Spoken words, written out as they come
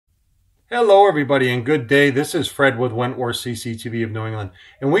Hello everybody and good day. This is Fred with wentworthcctv of New England,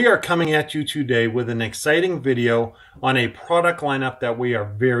 and we are coming at you today with an exciting video on a product lineup that we are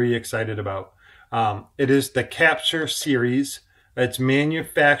very excited about. It is the Capture series. It's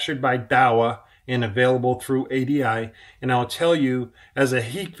manufactured by Dahua and available through ADI. And I'll tell you, as a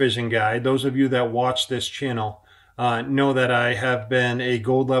Hikvision guy, those of you that watch this channel know that I have been a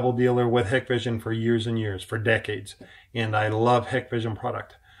gold level dealer with Hikvision for years and years, for decades, and I love Hikvision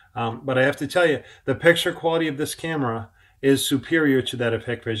product. But I have to tell you, the picture quality of this camera is superior to that of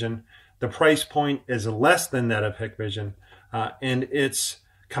Hikvision. The price point is less than that of Hikvision, and its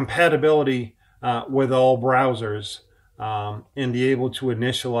compatibility with all browsers and be able to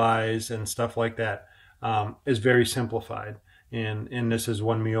initialize and stuff like that is very simplified. And this has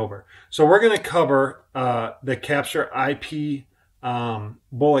won me over. So we're going to cover the Capture IP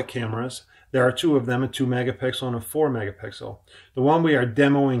Bullet cameras. There are two of them, a 2 megapixel and a 4 megapixel. The one we are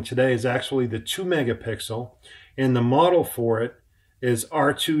demoing today is actually the 2 megapixel, and the model for it is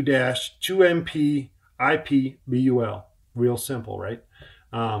R2-2MP IP BUL. Real simple, right?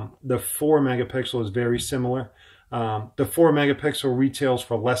 The 4 megapixel is very similar. The 4 megapixel retails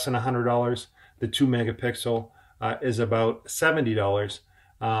for less than $100. The 2 megapixel is about $70.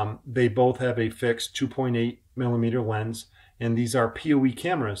 They both have a fixed 2.8 millimeter lens, and these are PoE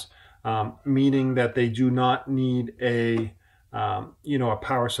cameras. Meaning that they do not need a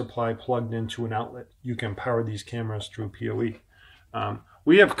power supply plugged into an outlet. You can power these cameras through PoE.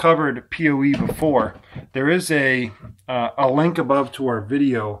 We have covered PoE before. There is a link above to our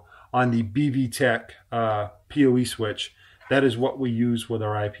video on the BVTech PoE switch. That is what we use with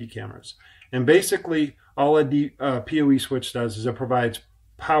our IP cameras. And basically, all a PoE switch does is it provides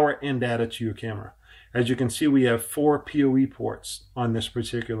power and data to your camera. As you can see, we have 4 PoE ports on this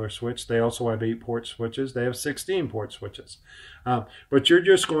particular switch. They also have 8 port switches. They have 16 port switches. But you're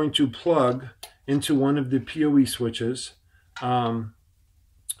just going to plug into one of the PoE switches,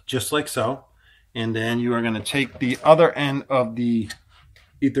 just like so. And then you are going to take the other end of the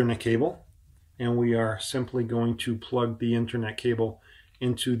Ethernet cable, and we are simply going to plug the Ethernet cable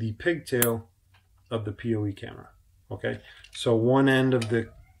into the pigtail of the PoE camera. Okay, so one end of the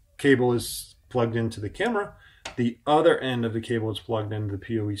cable is plugged into the camera, the other end of the cable is plugged into the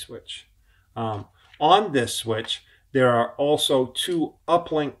PoE switch. On this switch, there are also 2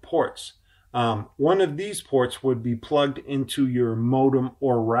 uplink ports. One of these ports would be plugged into your modem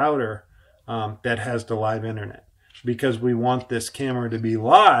or router that has the live internet, because we want this camera to be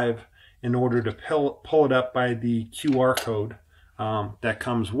live in order to pull it up by the QR code that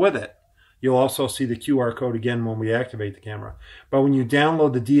comes with it. You'll also see the QR code again when we activate the camera. But when you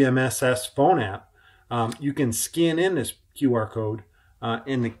download the DMSS phone app, you can scan in this QR code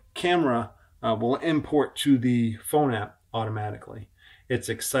and the camera will import to the phone app automatically. It's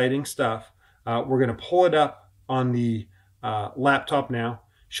exciting stuff. We're going to pull it up on the laptop now,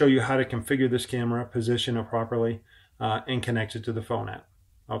 show you how to configure this camera, position it properly, and connect it to the phone app.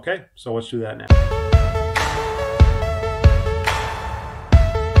 Okay, so let's do that now.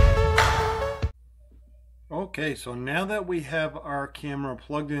 Okay, so now that we have our camera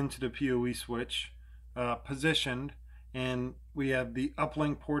plugged into the PoE switch, positioned, and we have the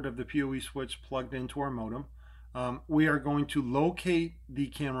uplink port of the PoE switch plugged into our modem, we are going to locate the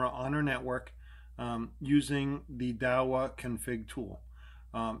camera on our network using the Dahua config tool.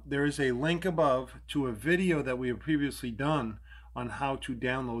 There is a link above to a video that we have previously done on how to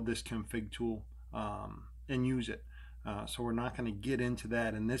download this config tool and use it. So we're not going to get into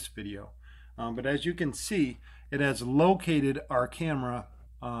that in this video. But as you can see, it has located our camera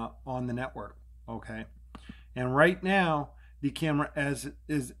on the network. Okay, and right now the camera is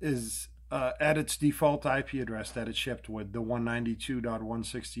at its default IP address that it's shipped with, the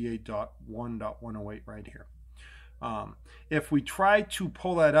 192.168.1.108 right here. If we try to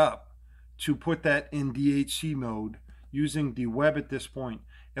pull that up to put that in DHC mode using the web at this point,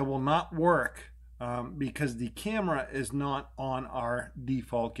 it will not work because the camera is not on our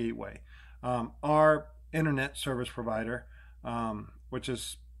default gateway. Our internet service provider, which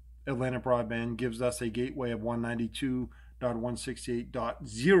is Atlantic Broadband, gives us a gateway of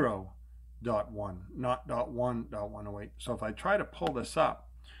 192.168.0.1, not .1.108. So if I try to pull this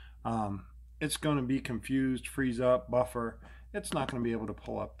up, it's going to be confused, freeze up, buffer. It's not going to be able to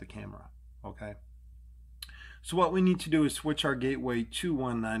pull up the camera. Okay. So what we need to do is switch our gateway to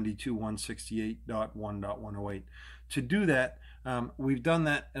 192.168.1.108. To do that, we've done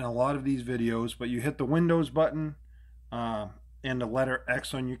that in a lot of these videos, but you hit the Windows button and the letter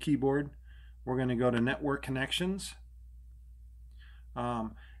X on your keyboard. We're going to go to Network Connections.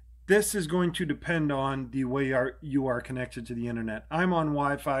 this is going to depend on the way you are connected to the internet. I'm on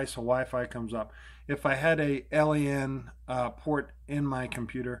Wi-Fi, so Wi-Fi comes up. If I had a LAN port in my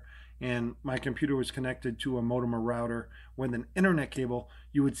computer and my computer was connected to a modem or router with an internet cable,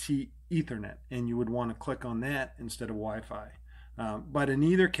 you would see Ethernet, and you would want to click on that instead of Wi-Fi. But in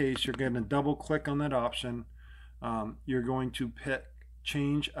either case, you're going to double click on that option. You're going to pick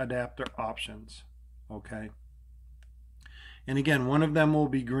change adapter options. Okay. And again, one of them will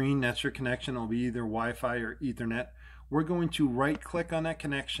be green. That's your connection. It'll be either Wi-Fi or Ethernet. We're going to right click on that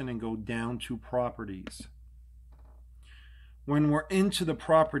connection and go down to properties. When we're into the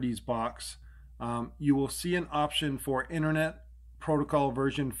properties box, you will see an option for Internet Protocol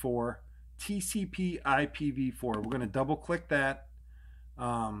version 4, TCP IPv4. We're going to double click that,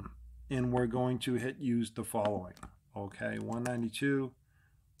 and we're going to hit use the following. Okay,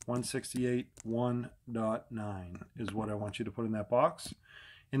 192.168.1.9 is what I want you to put in that box.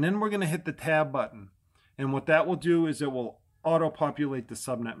 And then we're going to hit the tab button. And what that will do is it will auto-populate the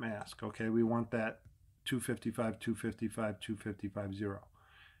subnet mask. Okay, we want that 255.255.255.0.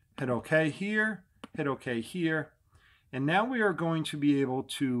 Hit OK here, hit OK here. And now we are going to be able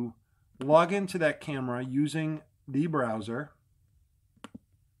to log into that camera using the browser.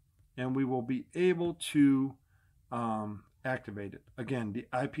 And we will be able to activate it. Again, the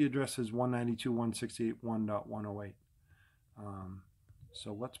IP address is 192.168.1.108.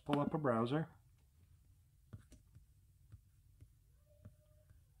 So let's pull up a browser.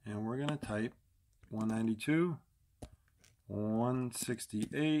 And we're going to type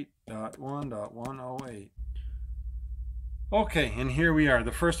 192.168.1.108. Okay, and here we are.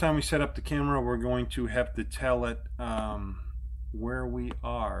 The first time we set up the camera, we're going to have to tell it where we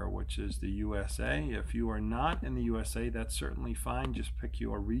are, which is the USA. If you are not in the USA, that's certainly fine. Just pick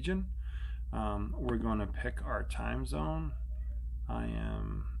your region. We're going to pick our time zone. I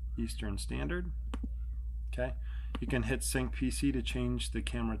am Eastern Standard. Okay. You can hit Sync PC to change the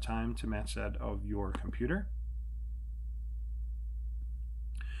camera time to match that of your computer.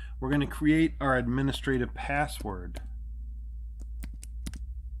 We're going to create our administrative password.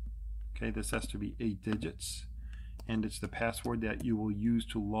 Okay, this has to be 8 digits. And it's the password that you will use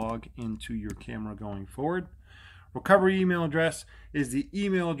to log into your camera going forward. Recovery email address is the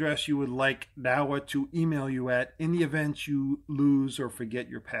email address you would like Dahua to email you at in the event you lose or forget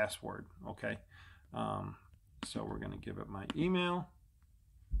your password. Okay, so we're going to give it my email.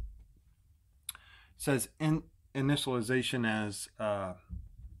 It says initialization has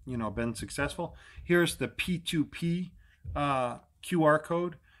been successful. Here's the P2P QR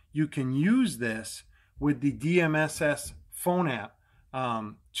code. You can use this with the DMSS phone app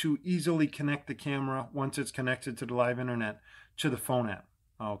to easily connect the camera once it's connected to the live internet to the phone app.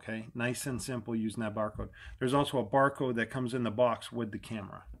 Okay, nice and simple using that barcode. There's also a barcode that comes in the box with the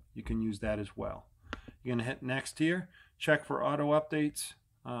camera. You can use that as well. You're going to hit next here, check for auto updates.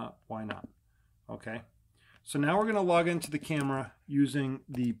 Why not? Okay, so now we're going to log into the camera using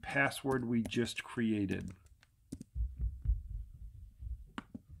the password we just created.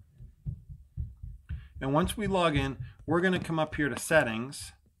 And once we log in, we're going to come up here to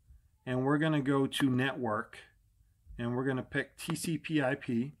settings, and we're going to go to network, and we're going to pick TCP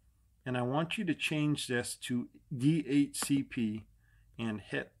IP, and I want you to change this to DHCP and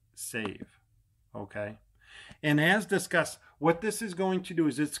hit save. Okay. And as discussed, what this is going to do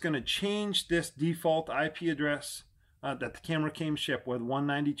is it's going to change this default IP address that the camera came shipped with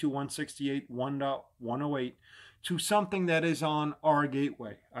 192.168.1.108 to something that is on our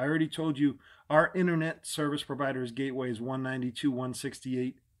gateway. I already told you our internet service provider's gateway is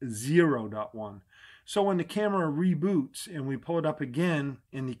 192.168.0.1. So when the camera reboots and we pull it up again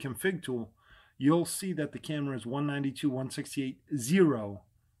in the config tool, you'll see that the camera is 192.168.0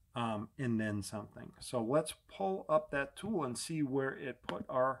 and then something. So let's pull up that tool and see where it put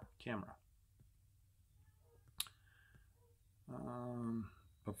our camera.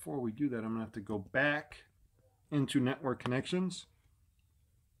 Before we do that, I'm going to have to go back into network connections,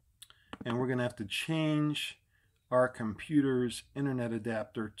 and we're going to have to change our computer's internet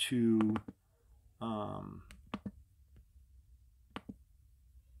adapter to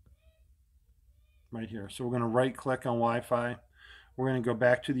right here. So we're going to right click on Wi-Fi. We're going to go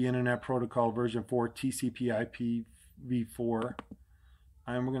back to the Internet Protocol version 4, TCP IPv4,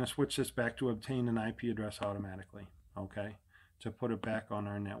 and we're going to switch this back to obtain an IP address automatically, okay, to put it back on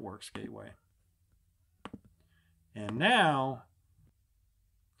our network's gateway. And now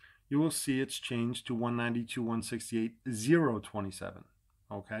you will see it's changed to 192.168.0.27,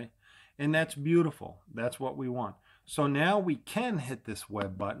 okay, and that's beautiful. That's what we want. So now we can hit this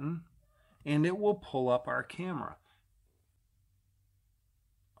web button and it will pull up our camera.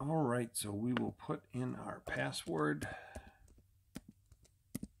 All right, so we will put in our password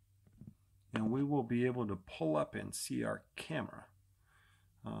and we will be able to pull up and see our camera.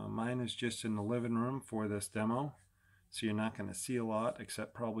 Mine is just in the living room for this demo, so you're not going to see a lot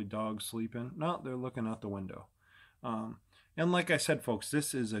except probably dogs sleeping. No, they're looking out the window. And like I said, folks,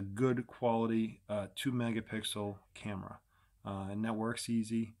 this is a good quality 2 megapixel camera, and that works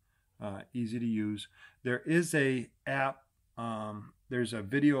easy, easy to use. There is a app. There's a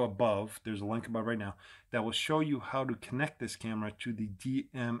video above, there's a link above right now, that will show you how to connect this camera to the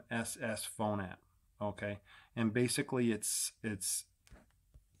DMSS phone app. Okay, and basically it's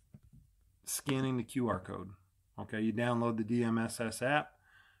scanning the QR code. Okay, you download the DMSS app.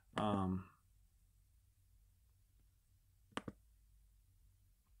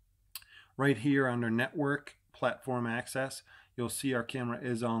 Right here under Network Platform Access, you'll see our camera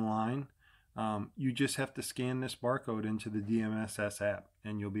is online. You just have to scan this barcode into the DMSS app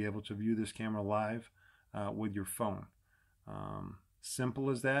and you'll be able to view this camera live with your phone. Simple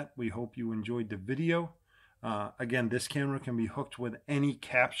as that. We hope you enjoyed the video. Again, this camera can be hooked with any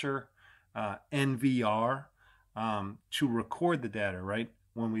Capture NVR to record the data, right?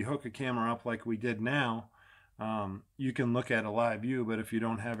 When we hook a camera up like we did now, you can look at a live view, but if you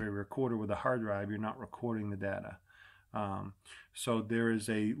don't have a recorder with a hard drive, you're not recording the data. So there is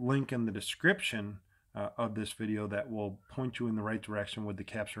a link in the description of this video that will point you in the right direction with the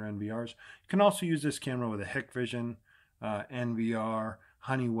Capture NVRs. You can also use this camera with a Hikvision NVR,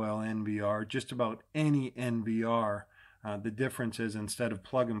 Honeywell NVR, just about any NVR. The difference is instead of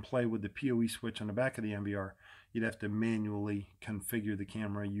plug and play with the PoE switch on the back of the NVR, you'd have to manually configure the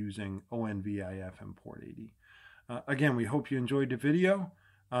camera using ONVIF and port 80. Again, we hope you enjoyed the video.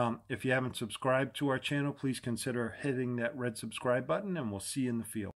 If you haven't subscribed to our channel, please consider hitting that red subscribe button, and we'll see you in the field.